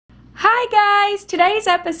Hi guys! Today's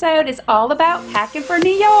episode is all about packing for New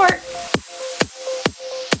York.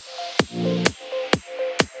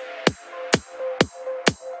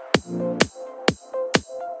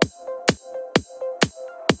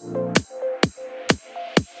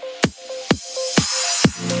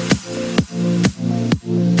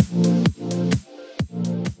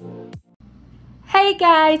 Hey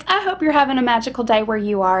guys, I hope you're having a magical day where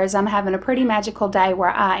you are, as I'm having a pretty magical day where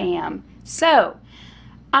I am. So,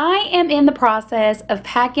 I am in the process of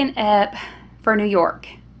packing up for New York.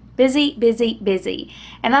 Busy, busy, busy.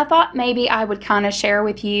 And I thought maybe I would kind of share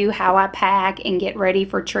with you how I pack and get ready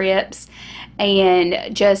for trips,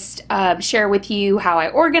 and just share with you how I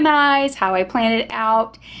organize, how I plan it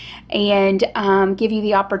out, and give you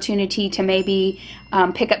the opportunity to maybe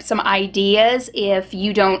pick up some ideas if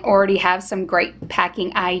you don't already have some great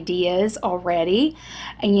packing ideas already.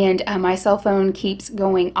 And my cell phone keeps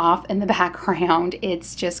going off in the background.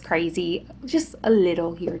 It's just crazy, just a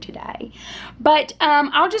little here today. But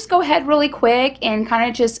I'll just go ahead really quick and kind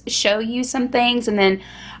of just show you some things, and then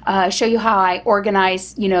show you how I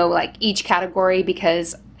organize, you know, like each category,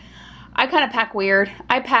 because I kind of pack weird.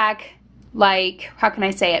 I pack like, how can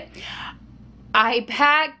I say it? I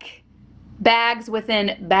pack bags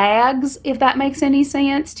within bags, if that makes any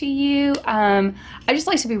sense to you. I just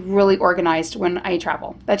like to be really organized when I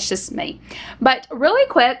travel. That's just me. But really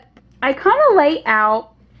quick, I kind of lay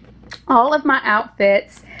out all of my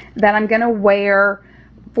outfits that I'm gonna wear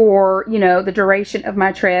for, you know, the duration of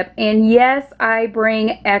my trip. And yes, I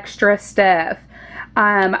bring extra stuff.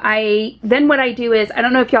 Then what I do is, I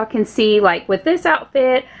don't know if y'all can see, like with this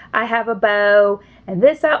outfit, I have a bow, and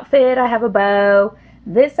this outfit, I have a bow,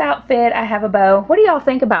 this outfit, I have a bow. What do y'all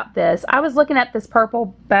think about this? I was looking at this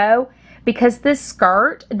purple bow because this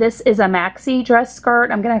skirt, this is a maxi dress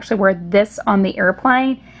skirt. I'm gonna actually wear this on the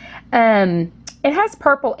airplane. It has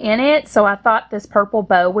purple in it, so I thought this purple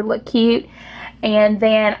bow would look cute. And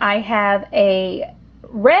then I have a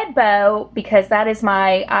red bow because that is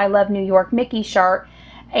my I Love New York Mickey shirt.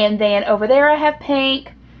 And then over there I have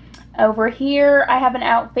pink. Over here I have an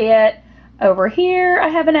outfit. Over here I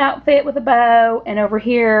have an outfit with a bow. And over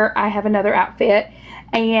here I have another outfit.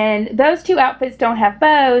 And those two outfits don't have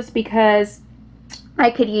bows because I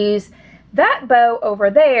could use that bow over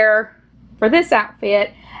there for this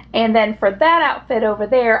outfit. And then for that outfit over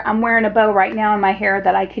there, I'm wearing a bow right now in my hair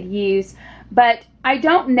that I could use. But I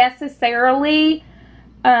don't necessarily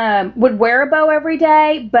would wear a bow every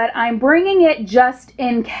day, but I'm bringing it just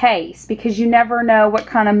in case, because you never know what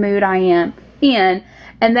kind of mood I am in.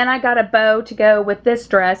 And then I got a bow to go with this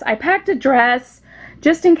dress. I packed a dress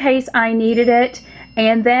just in case I needed it.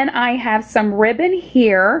 And then I have some ribbon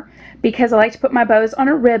here because I like to put my bows on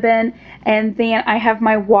a ribbon. And then I have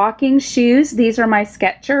my walking shoes. These are my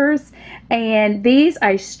Skechers, and these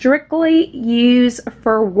I strictly use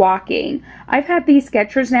for walking. I've had these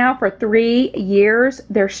Skechers now for 3 years.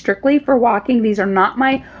 They're strictly for walking. These are not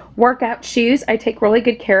my workout shoes. I take really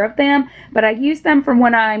good care of them, but I use them from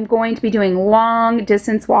when I'm going to be doing long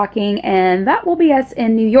distance walking, and that will be us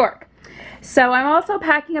in New York. So I'm also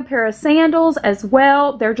packing a pair of sandals as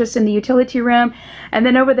well. They're just in the utility room. And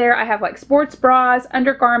then over there I have like sports bras,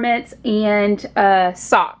 undergarments, and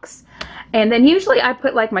socks. And then usually I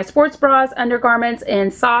put like my sports bras, undergarments,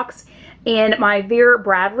 and socks in my Vera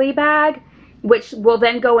Bradley bag, which will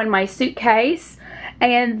then go in my suitcase.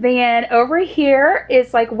 And then over here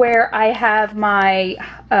is like where I have my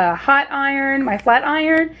hot iron. My flat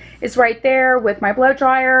iron is right there with my blow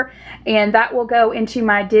dryer, and that will go into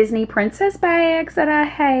my Disney princess bags that I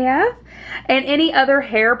have, and any other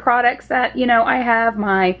hair products that, you know, I have.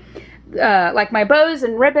 My like my bows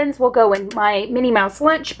and ribbons will go in my Minnie Mouse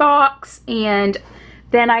lunchbox, and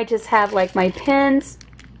then I just have like my pins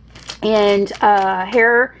and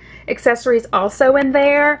hair accessories also in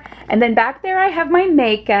there. And then back there I have my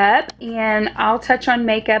makeup, and I'll touch on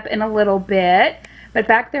makeup in a little bit. But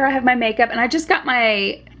back there I have my makeup, and I just got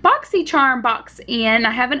my BoxyCharm box in.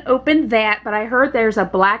 I haven't opened that, but I heard there's a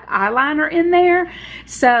black eyeliner in there,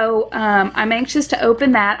 so I'm anxious to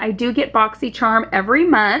open that. I do get BoxyCharm every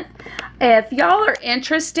month. If y'all are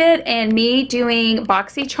interested in me doing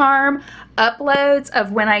BoxyCharm uploads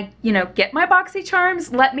of when I, you know, get my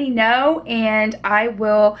BoxyCharms, let me know, and I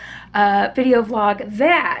will video vlog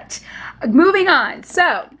that. Moving on.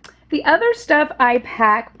 So the other stuff I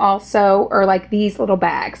pack also are like these little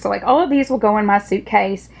bags. So like all of these will go in my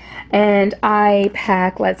suitcase, and I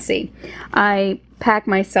pack, let's see, I pack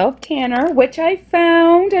my self tanner, which I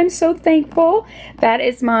found. I'm so thankful. That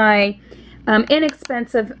is my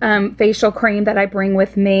inexpensive facial cream that I bring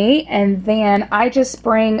with me. And then I just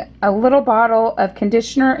bring a little bottle of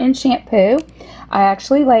conditioner and shampoo. I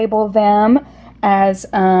actually label them as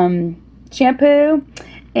shampoo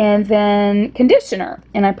and then conditioner.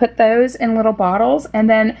 And I put those in little bottles. And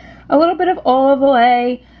then a little bit of olive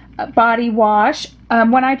oil body wash.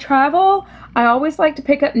 When I travel, I always like to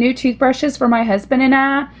pick up new toothbrushes for my husband and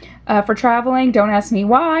I for traveling. Don't ask me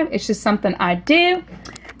why. It's just something I do.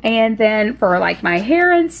 And then for like my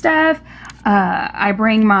hair and stuff, I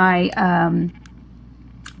bring my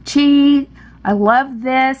cheese. I love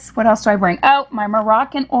this. What else do I bring? Oh, my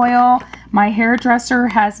Moroccan oil. My hairdresser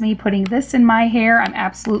has me putting this in my hair. I'm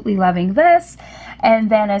absolutely loving this. And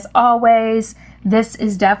then as always, this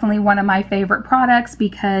is definitely one of my favorite products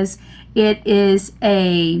because it is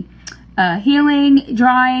a healing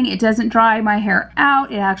drying. It doesn't dry my hair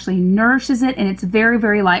out. It actually nourishes it, and it's very,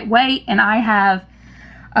 very lightweight. And I have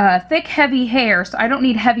thick, heavy hair, so I don't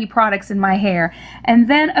need heavy products in my hair. And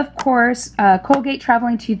then, of course, Colgate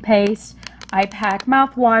Traveling Toothpaste. I pack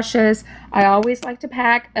mouthwashes. I always like to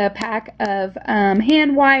pack a pack of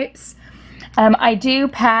hand wipes. I do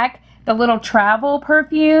pack the little travel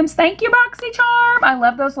perfumes. Thank you, BoxyCharm. I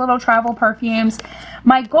love those little travel perfumes.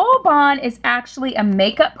 My Gold Bond is actually a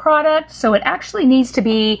makeup product, so it actually needs to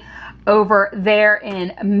be over there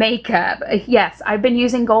in makeup. Yes, I've been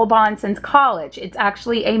using Gold Bond since college. It's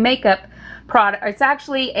actually a makeup product. It's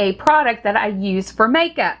actually a product that I use for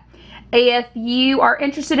makeup. If you are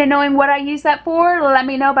interested in knowing what I use that for, let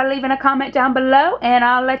me know by leaving a comment down below and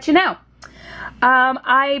I'll let you know.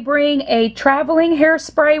 I bring a traveling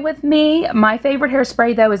hairspray with me. My favorite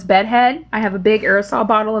hairspray though is Bedhead. I have a big aerosol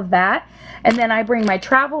bottle of that. And then I bring my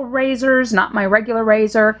travel razors, not my regular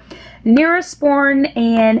razor, Neosporin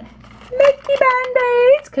and Mickey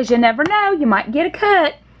Band-Aids, because you never know, you might get a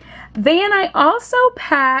cut. Then I also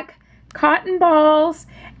pack cotton balls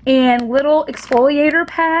and little exfoliator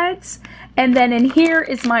pads. And then in here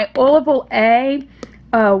is my Olive Oil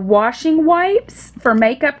washing wipes for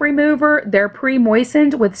makeup remover. They're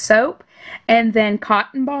pre-moistened with soap. And then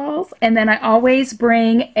cotton balls. And then I always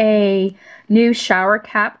bring a new shower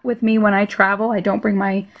cap with me when I travel. I don't bring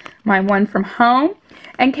my one from home.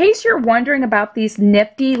 In case you're wondering about these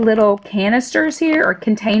nifty little canisters here, or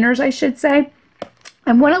containers I should say,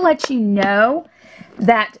 I want to let you know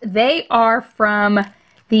that they are from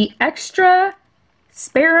the Extra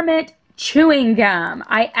Spearmint Chewing Gum.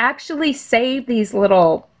 I actually saved these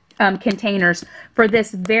little containers for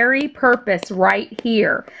this very purpose right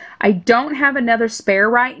here. I don't have another spare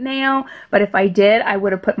right now, but if I did, I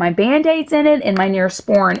would have put my Band-Aids in it and my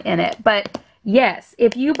Neosporin in it. But yes,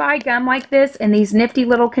 if you buy gum like this in these nifty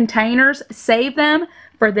little containers, save them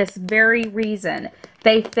for this very reason.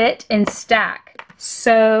 They fit and stack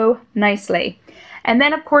so nicely. And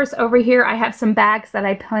then of course over here I have some bags that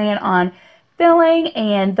I plan on filling,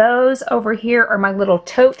 and those over here are my little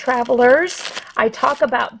tote travelers. I talk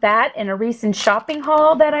about that in a recent shopping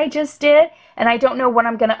haul that I just did, and I don't know what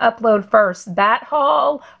I'm going to upload first, that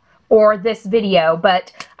haul or this video,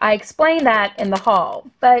 but I explain that in the haul.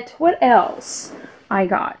 But what else I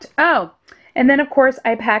got? Oh, and then of course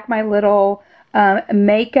I pack my little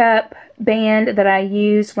makeup band that I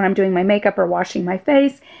use when I'm doing my makeup or washing my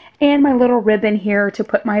face, and my little ribbon here to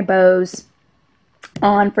put my bows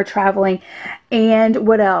on for traveling. And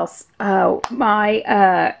what else? Oh,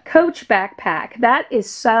 my Coach backpack. That is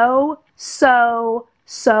so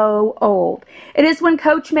old. It is when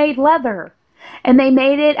Coach made leather, and they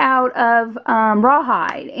made it out of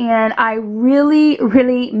rawhide, and I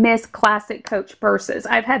really miss classic Coach purses.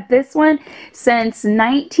 I've had this one since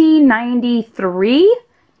 1993.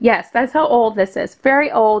 Yes, that's how old this is.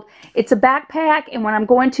 Very old. It's a backpack, and when I'm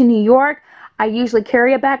going to New York, I usually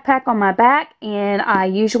carry a backpack on my back, and I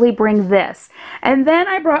usually bring this. And then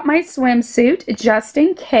I brought my swimsuit just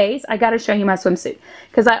in case. I got to show you my swimsuit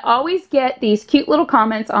because I always get these cute little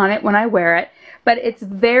comments on it when I wear it, but it's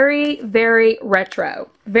very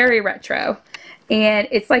retro. Very retro. And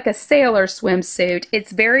it's like a sailor swimsuit.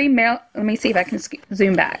 It's very, let me see if I can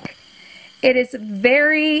zoom back. It is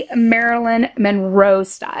very Marilyn Monroe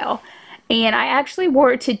style. And I actually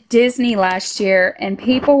wore it to Disney last year, and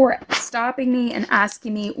people were stopping me and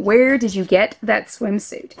asking me, where did you get that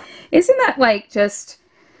swimsuit? Isn't that like just,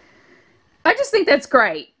 I just think that's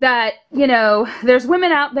great that, you know, there's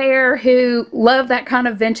women out there who love that kind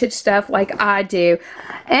of vintage stuff like I do.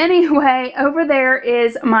 Anyway, over there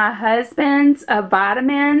is my husband's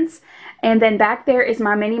vitamins, and then back there is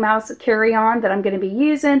my Minnie Mouse carry-on that I'm going to be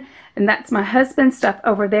using, and that's my husband's stuff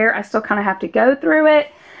over there. I still kind of have to go through it.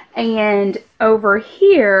 And over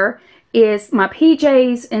here is my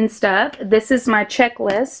PJs and stuff. This is my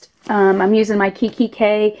checklist. I'm using my Kiki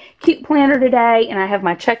K Cute Planner today, and I have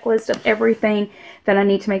my checklist of everything that I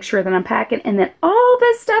need to make sure that I'm packing. And then all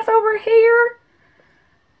this stuff over here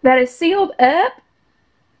that is sealed up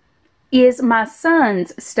is my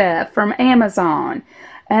son's stuff from Amazon.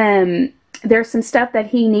 There's some stuff that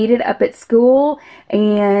he needed up at school,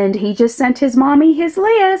 and he just sent his mommy his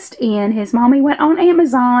list, and his mommy went on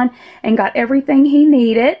Amazon and got everything he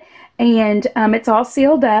needed, and it's all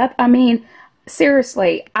sealed up. I mean,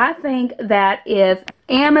 seriously, I think that if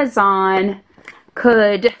Amazon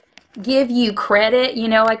could give you credit, you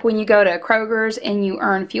know, like when you go to Kroger's and you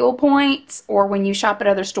earn fuel points, or when you shop at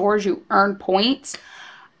other stores you earn points,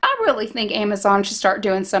 I really think Amazon should start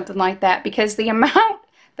doing something like that, because the amount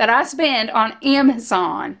that I spend on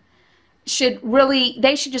Amazon should really,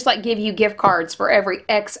 they should just like give you gift cards for every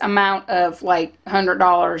X amount of like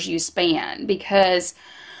 $100 you spend, because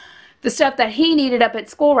the stuff that he needed up at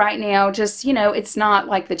school right now, just, you know, it's not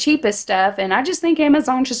like the cheapest stuff, and I just think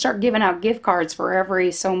Amazon should start giving out gift cards for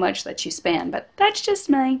every so much that you spend. But that's just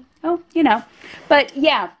me. Oh, you know. But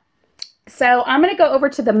yeah, so I'm going to go over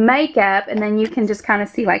to the makeup, and then you can just kind of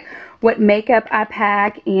see like what makeup I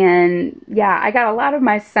pack. And yeah, I got a lot of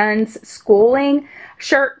my son's schooling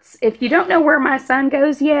shirts. If you don't know where my son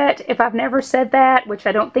goes yet, if I've never said that, which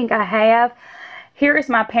I don't think I have, here is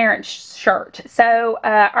my parents' shirt. So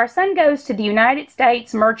our son goes to the United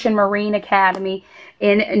States Merchant Marine Academy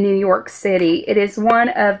in New York City. It is one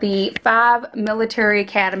of the 5 military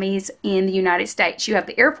academies in the United States. You have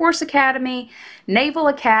the Air Force Academy, Naval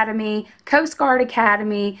Academy, Coast Guard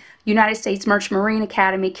Academy, United States Merchant Marine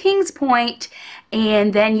Academy, Kings Point,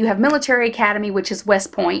 and then you have Military Academy, which is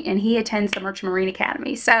West Point, and he attends the Merchant Marine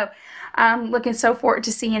Academy. So I'm looking so forward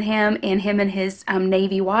to seeing him in his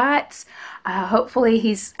Navy whites.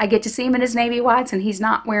 Hopefully I get to see him in his Navy whites and he's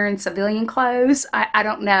not wearing civilian clothes. I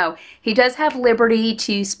don't know. He does have liberty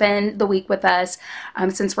to spend the week with us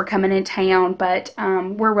since we're coming in town, but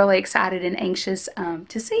we're really excited and anxious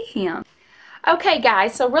to see him. Okay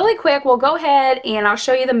guys, so really quick, we'll go ahead and I'll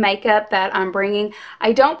show you the makeup that I'm bringing.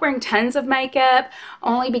 I don't bring tons of makeup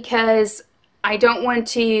only because I don't want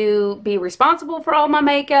to be responsible for all my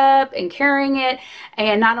makeup and carrying it.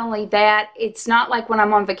 And not only that, it's not like when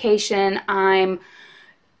I'm on vacation, I'm,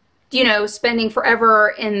 you know, spending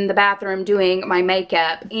forever in the bathroom doing my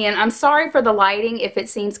makeup. And I'm sorry for the lighting if it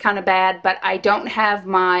seems kind of bad, but I don't have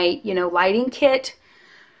my, you know, lighting kit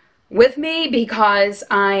with me because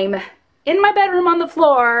I'm in my bedroom on the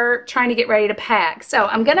floor trying to get ready to pack. So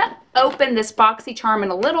I'm gonna open this BoxyCharm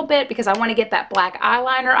in a little bit because I want to get that black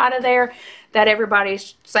eyeliner out of there that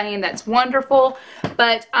everybody's saying that's wonderful.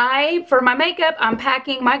 But for my makeup, I'm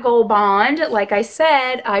packing my Gold Bond. Like I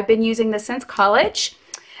said, I've been using this since college.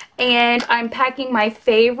 And I'm packing my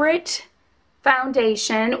favorite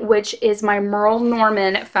foundation, which is my Merle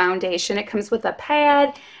Norman foundation. It comes with a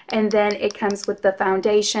pad, and then it comes with the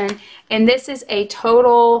foundation. And this is a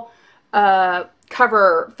total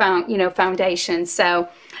cover foundation. So,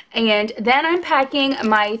 and then I'm packing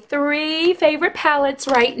my 3 favorite palettes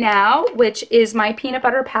right now, which is my peanut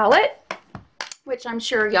butter palette, which I'm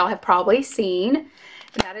sure y'all have probably seen,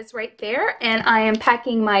 and that is right there. And I am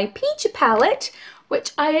packing my peach palette,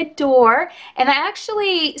 which I adore. And I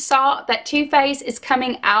actually saw that Too Faced is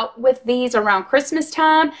coming out with these around Christmas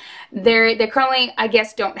time. They currently, I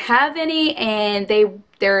guess, don't have any, and they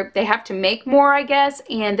have to make more, I guess,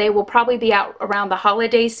 and they will probably be out around the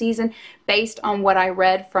holiday season based on what I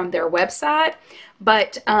read from their website.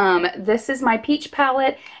 But this is my peach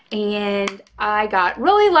palette, and I got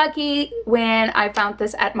really lucky when I found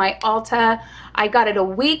this at my Ulta. I got it a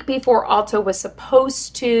week before Ulta was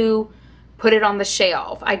supposed to put it on the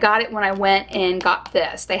shelf. I got it when I went and got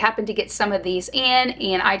this. They happened to get some of these in,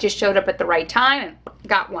 and I just showed up at the right time and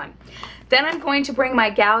got one. Then I'm going to bring my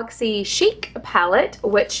Galaxy Chic palette,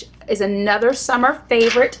 which is another summer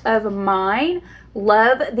favorite of mine.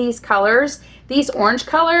 Love these colors. These orange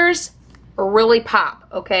colors really pop,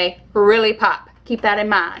 okay? Really pop. Keep that in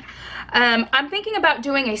mind. I'm thinking about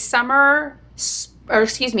doing a spring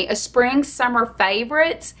summer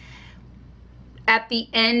favorites at the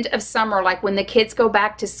end of summer, like when the kids go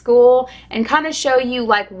back to school, and kind of show you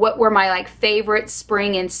like what were my like favorite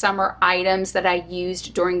spring and summer items that I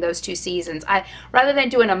used during those 2 seasons. Rather than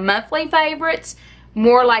doing a monthly favorites,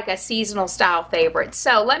 more like a seasonal style favorite.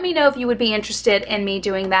 So let me know if you would be interested in me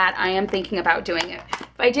doing that. I am thinking about doing it.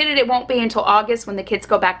 If I did it, it won't be until August when the kids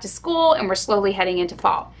go back to school and we're slowly heading into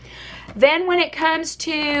fall. Then when it comes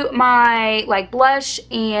to my like blush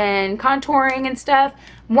and contouring and stuff,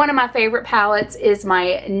 one of my favorite palettes is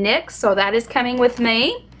my NYX, so that is coming with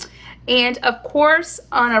me. And of course,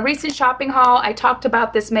 on a recent shopping haul, I talked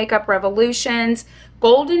about this Makeup Revolutions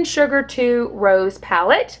Golden Sugar 2 Rose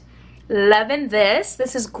Palette. Loving this.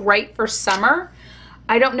 This is great for summer.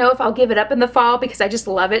 I don't know if I'll give it up in the fall because I just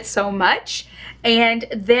love it so much. And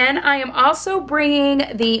then I am also bringing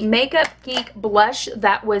the Makeup Geek blush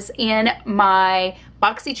that was in my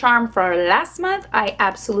BoxyCharm for last month. I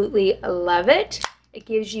absolutely love it. It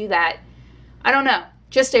gives you that, I don't know,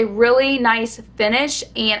 just a really nice finish.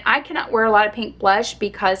 And I cannot wear a lot of pink blush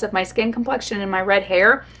because of my skin complexion and my red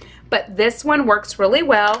hair, but this one works really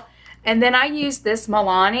well. And then I use this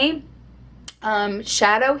Milani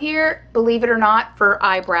shadow here, believe it or not, for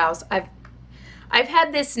eyebrows. I've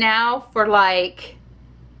had this now for like,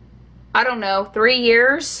 I don't know, 3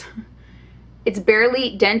 years. It's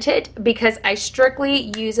barely dented because I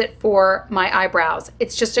strictly use it for my eyebrows.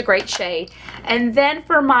 It's just a great shade. And then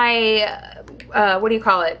for my, what do you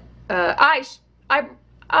call it?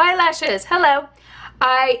 Eyelashes. Hello.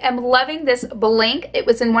 I am loving this Blink. It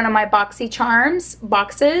was in one of my BoxyCharms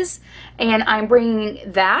boxes, and I'm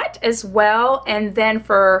bringing that as well. And then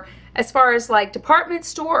for, as far as like department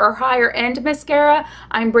store or higher end mascara,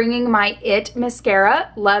 I'm bringing my It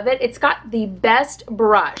mascara. Love it. It's got the best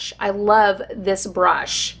brush. I love this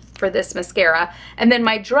brush for this mascara. And then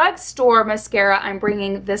my drugstore mascara, I'm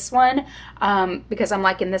bringing this one because I'm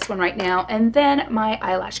liking this one right now. And then my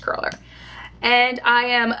eyelash curler. And I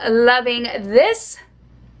am loving this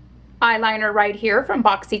eyeliner right here from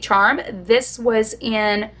BoxyCharm. This was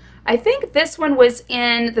in, I think this one was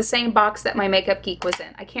in the same box that my Makeup Geek was in.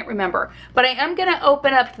 I can't remember. But I am going to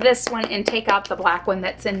open up this one and take out the black one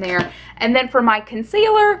that's in there. And then for my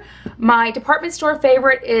concealer, my department store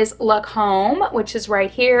favorite is Look Home, which is right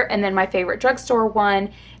here. And then my favorite drugstore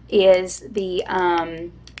one is the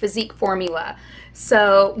Physique Formula.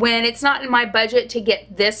 So when it's not in my budget to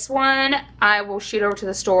get this one, I will shoot over to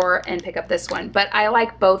the store and pick up this one. But I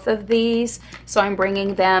like both of these, so I'm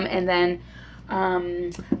bringing them. And then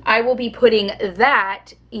I will be putting that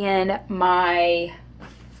in my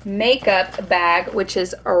makeup bag, which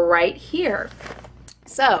is right here.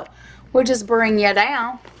 So we'll just bring you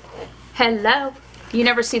down. Hello. You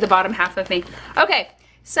never see the bottom half of me. Okay,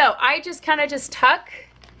 so I just kind of just tuck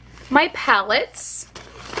my palettes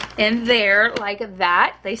in there like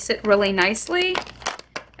that. They sit really nicely,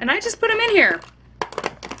 and I just put them in here.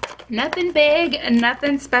 Nothing big and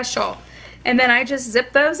nothing special. And then I just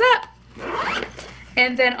zip those up.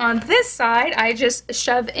 And then on this side, I just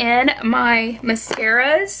shove in my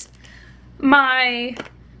mascaras, my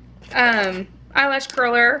eyelash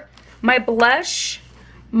curler, my blush,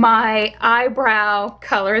 my eyebrow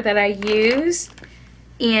color that I use,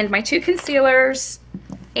 and my 2 concealers.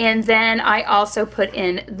 And then I also put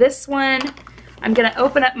in this one. I'm going to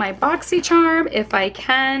open up my BoxyCharm if I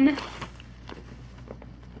can.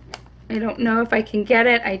 I don't know if I can get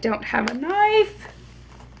it. I don't have a knife.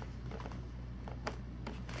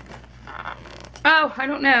 Oh, I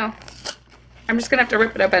don't know. I'm just going to have to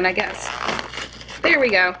rip it open, I guess. There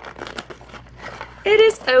we go. It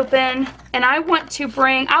is open, and I want to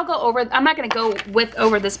bring, I'll go over, I'm not going to go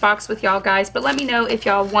over this box with y'all guys, but let me know if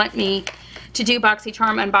y'all want me to do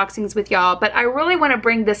BoxyCharm unboxings with y'all. But I really want to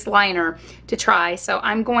bring this liner to try, so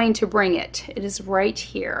I'm going to bring it. It is right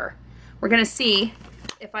here. We're going to see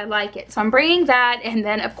if I like it. So I'm bringing that, and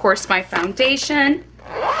then of course my foundation.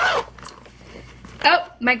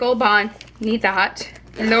 Oh, my Gold Bond. Need that.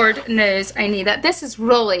 Lord knows I need that. This is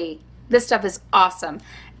really, this stuff is awesome.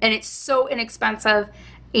 And it's so inexpensive,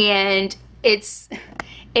 and it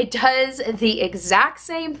does the exact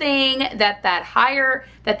same thing that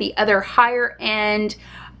the other higher end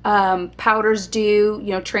powders do,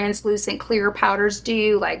 you know, translucent clear powders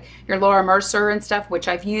do, like your Laura Mercer and stuff, which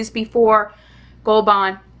I've used before. Gold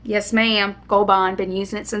Bond, yes ma'am, Gold Bond, been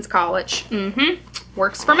using it since college.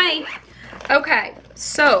 Works for me. Okay,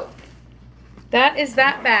 so that is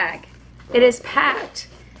that bag. It is packed.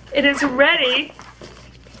 It is ready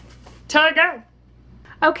to go.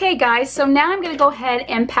 Okay guys, so now I'm going to go ahead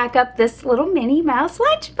and pack up this little Minnie Mouse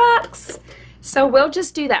lunchbox. So we'll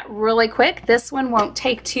just do that really quick. This one won't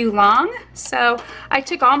take too long. So I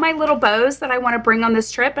took all my little bows that I want to bring on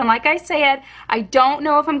this trip, and like I said, I don't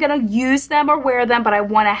know if I'm going to use them or wear them, but I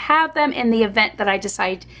want to have them in the event that I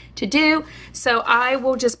decide to do. So I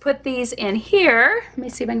will just put these in here. Let me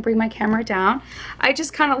see if I can bring my camera down. I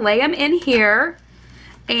just kind of lay them in here,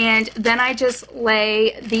 and then I just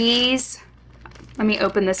lay these. Let me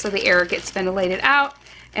open this so the air gets ventilated out,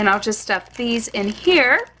 and I'll just stuff these in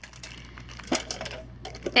here.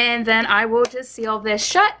 And then I will just seal this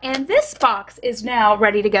shut, and this box is now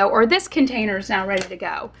ready to go, or this container is now ready to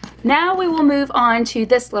go. Now we will move on to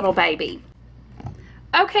this little baby.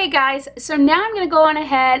 Okay guys, so now I'm going to go on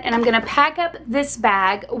ahead and I'm going to pack up this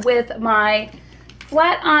bag with my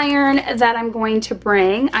flat iron that I'm going to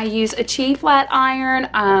bring. I use a Chi flat iron.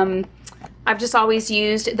 I've just always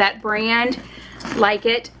used that brand, like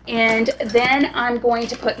it. And then I'm going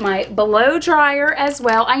to put my blow dryer as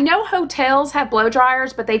well. I know hotels have blow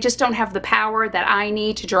dryers, but they just don't have the power that I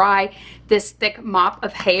need to dry this thick mop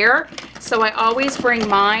of hair. So I always bring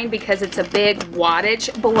mine because it's a big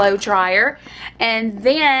wattage blow dryer. And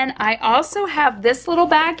then I also have this little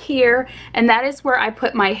bag here, and that is where I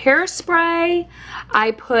put my hairspray.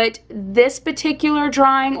 I put this particular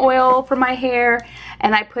drying oil for my hair,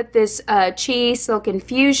 and I put this Chi Silk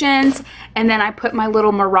Infusions, and then I put my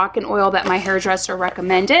little Moroccan oil that my hairdresser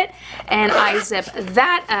recommended, and I zip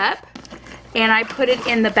that up and I put it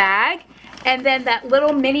in the bag. And then that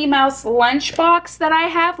little Minnie Mouse lunch box that I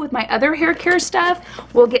have with my other hair care stuff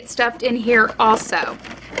will get stuffed in here also.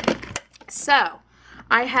 So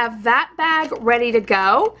I have that bag ready to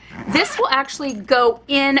go. This will actually go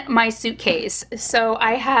in my suitcase. So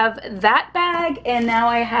I have that bag, and now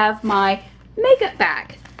I have my makeup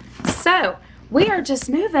bag. So we are just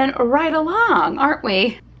moving right along, aren't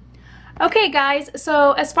we? Okay guys,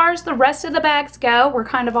 so as far as the rest of the bags go, we're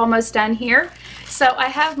kind of almost done here. So I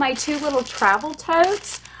have my two little travel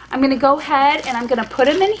totes. I'm going to go ahead and I'm going to put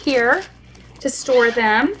them in here to store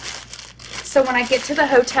them. So when I get to the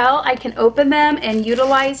hotel, I can open them and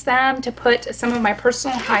utilize them to put some of my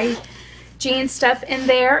personal hygiene stuff in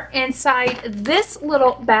there. Inside this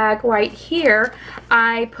little bag right here,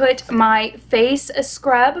 I put my face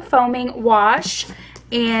scrub foaming wash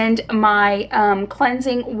and my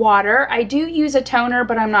cleansing water. I do use a toner,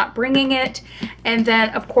 but I'm not bringing it. And then,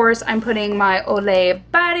 of course, I'm putting my Olay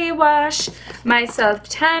body wash, my self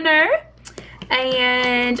tanner,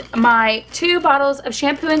 and my 2 bottles of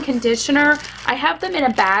shampoo and conditioner. I have them in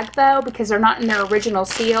a bag though because they're not in their original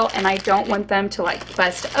seal and I don't want them to like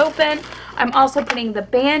bust open. I'm also putting the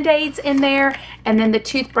Band-Aids in there and then the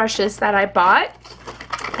toothbrushes that I bought.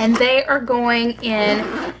 And they are going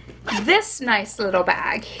in this nice little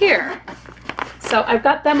bag here. So I've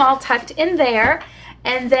got them all tucked in there.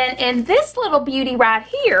 And then in this little beauty right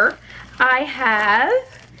here, I have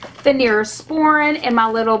the Neosporin and my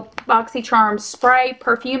little BoxyCharm spray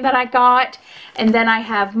perfume that I got. And then I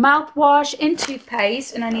have mouthwash and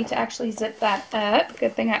toothpaste, and I need to actually zip that up.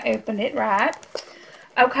 Good thing I opened it right.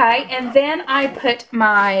 Okay, and then I put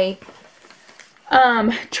my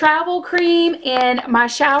travel cream in my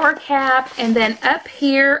shower cap, and then up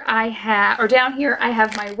here I have, or down here I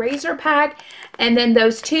have my razor pack, and then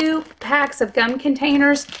those 2 packs of gum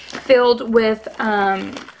containers filled with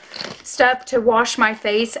stuff to wash my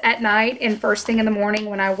face at night and first thing in the morning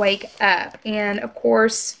when I wake up. And of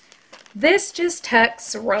course this just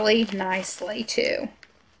tucks really nicely too.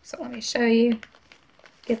 So let me show you.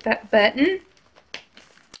 Get that button,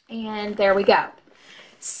 and there we go.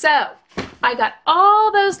 So I got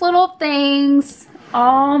all those little things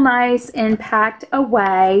all nice and packed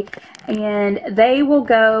away, and they will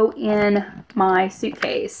go in my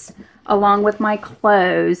suitcase along with my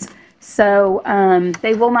clothes. So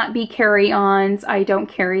they will not be carry-ons. I don't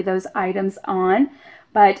carry those items on,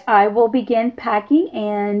 but I will begin packing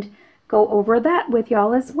and go over that with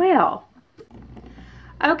y'all as well.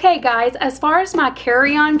 Okay guys, as far as my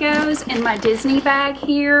carry-on goes in my Disney bag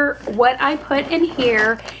here, what I put in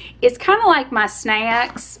here is kind of like my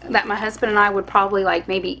snacks that my husband and I would probably like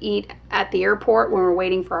maybe eat at the airport when we're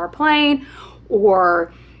waiting for our plane,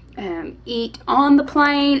 or eat on the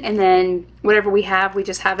plane, and then whatever we have, we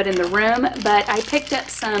just have it in the room. But I picked up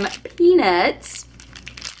some peanuts.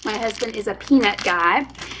 My husband is a peanut guy.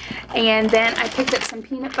 And then I picked up some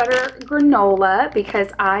peanut butter granola because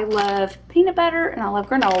I love peanut butter and I love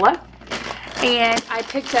granola. And I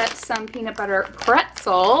picked up some peanut butter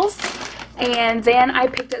pretzels. And then I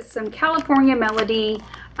picked up some California Melody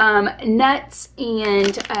nuts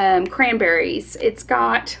and cranberries. It's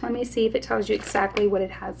got, let me see if it tells you exactly what it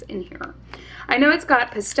has in here. I know it's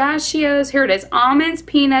got pistachios. Here it is. Almonds,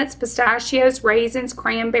 peanuts, pistachios, raisins,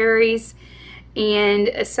 cranberries, and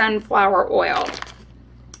sunflower oil.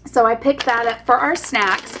 So I picked that up for our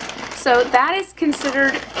snacks. So that is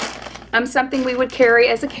considered something we would carry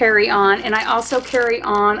as a carry-on. And I also carry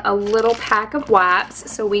on a little pack of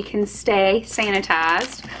wipes so we can stay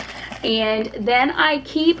sanitized. And then I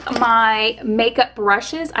keep my makeup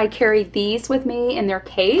brushes. I carry these with me in their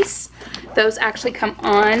case. Those actually come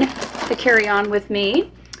on the carry-on with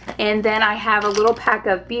me. And then I have a little pack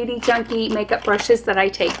of Beauty Junkie makeup brushes that I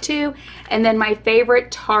take too. And then my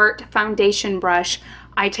favorite Tarte foundation brush,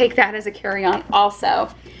 I take that as a carry-on also.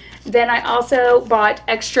 Then I also bought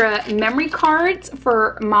extra memory cards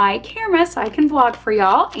for my camera so I can vlog for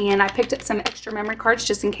y'all. And I picked up some extra memory cards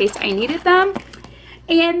just in case I needed them.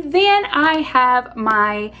 And then I have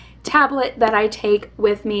my tablet that I take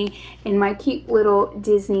with me in my cute little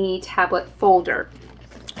Disney tablet folder.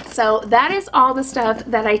 So that is all the stuff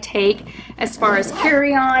that I take as far as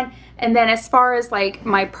carry-on. And then as far as like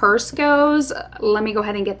my purse goes, let me go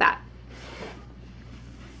ahead and get that.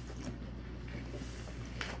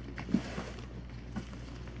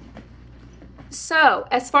 So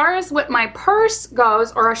as far as what my purse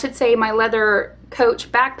goes, or I should say my leather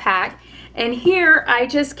Coach backpack, and here I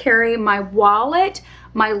just carry my wallet,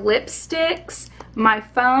 my lipsticks, my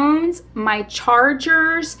phones, my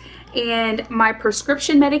chargers, and my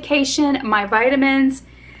prescription medication, my vitamins,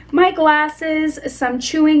 my glasses, some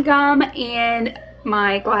chewing gum, and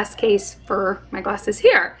my glass case for my glasses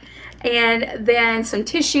here. And then some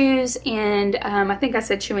tissues, and I think I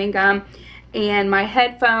said chewing gum, and my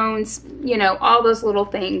headphones, you know, all those little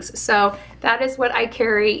things. So that is what I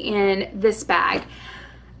carry in this bag.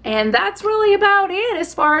 And that's really about it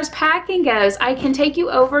as far as packing goes. I can take you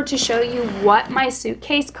over to show you what my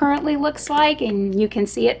suitcase currently looks like, and you can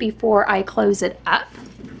see it before I close it up.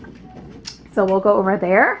 So we'll go over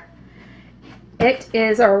there. It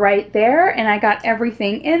is right there, and I got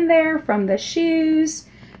everything in there from the shoes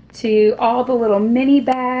to all the little mini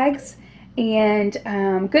bags. And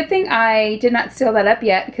good thing I did not seal that up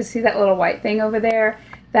yet, because see that little white thing over there?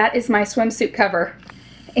 That is my swimsuit cover.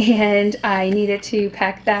 And I needed to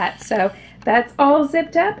pack that. So that's all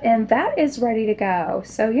zipped up and that is ready to go.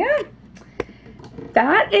 So yeah,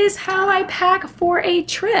 that is how I pack for a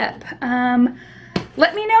trip.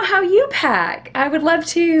 Let me know how you pack. I would love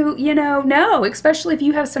to, you know, especially if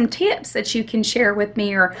you have some tips that you can share with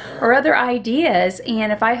me or other ideas. And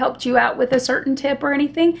if I helped you out with a certain tip or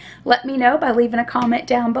anything, let me know by leaving a comment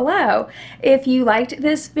down below. If you liked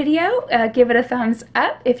this video, give it a thumbs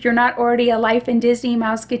up. If you're not already a Life in Disney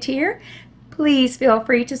Mouseketeer, please feel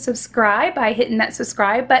free to subscribe by hitting that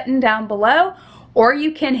subscribe button down below. Or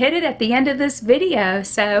you can hit it at the end of this video.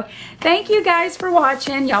 So thank you guys for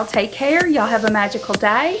watching. Y'all take care. Y'all have a magical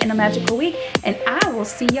day and a magical week. And I will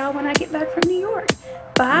see y'all when I get back from New York.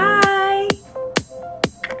 Bye.